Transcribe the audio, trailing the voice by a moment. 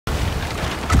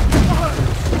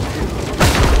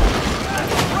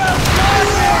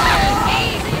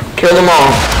Kill them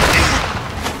all.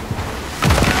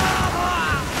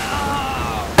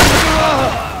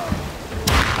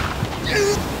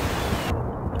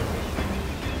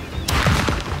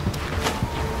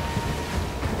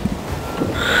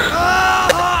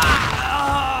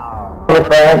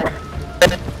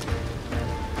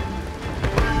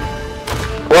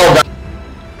 Well done.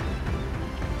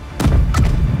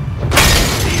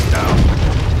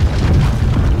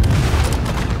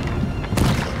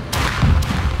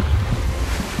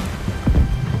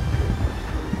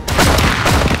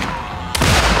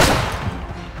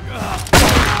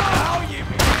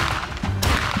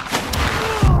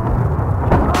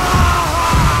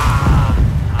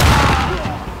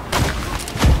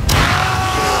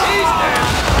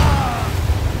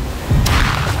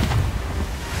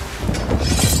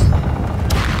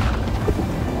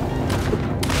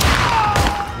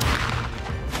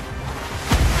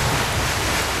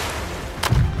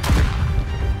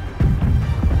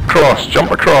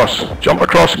 Jump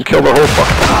across and kill the whole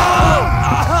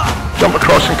Jump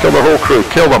across and kill the whole crew.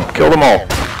 Kill them all.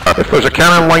 If there's a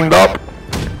cannon lined up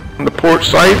on the port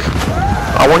side,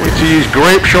 I want you to use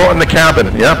grape shot in the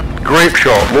cabin, yeah? Grape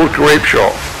shot, load grape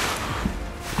shot.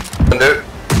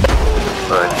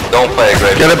 Don't play a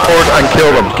grape shot. Get aboard and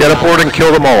kill them. Get aboard and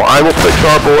kill them all. I will fix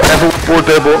our boat, everyone aboard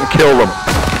their boat and kill them.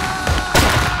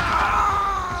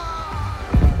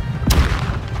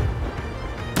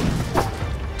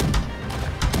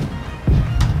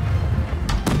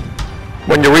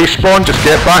 When you respawn, just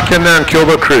get back in there and kill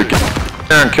their crew. Get in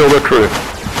there and kill their crew.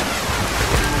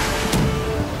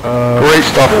 Great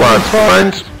stuff, lads.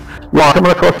 Friends, I'm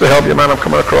coming across to help you, man. I'm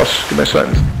coming across. Give me a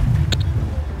second.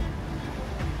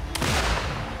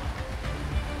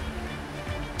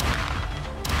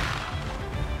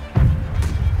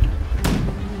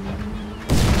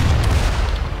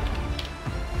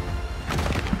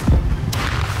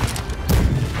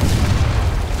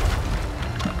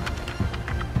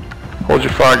 Hold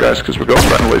your fire, guys, because we've got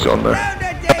friendlies on there.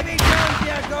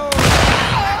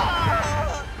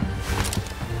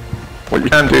 What you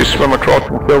can do is swim across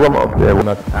and kill them up there.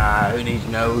 Who needs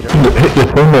nose? Hit your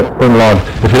thing, lad,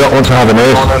 if you don't want to have an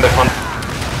ace.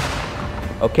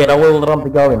 Okay, now we'll run to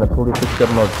go in the 46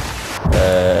 knots,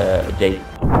 Jay.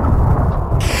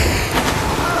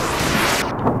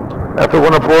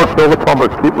 Everyone aboard, fill the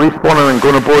plumbers, keep respawning and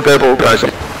going aboard their boat, guys.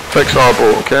 Fix our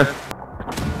boat, okay?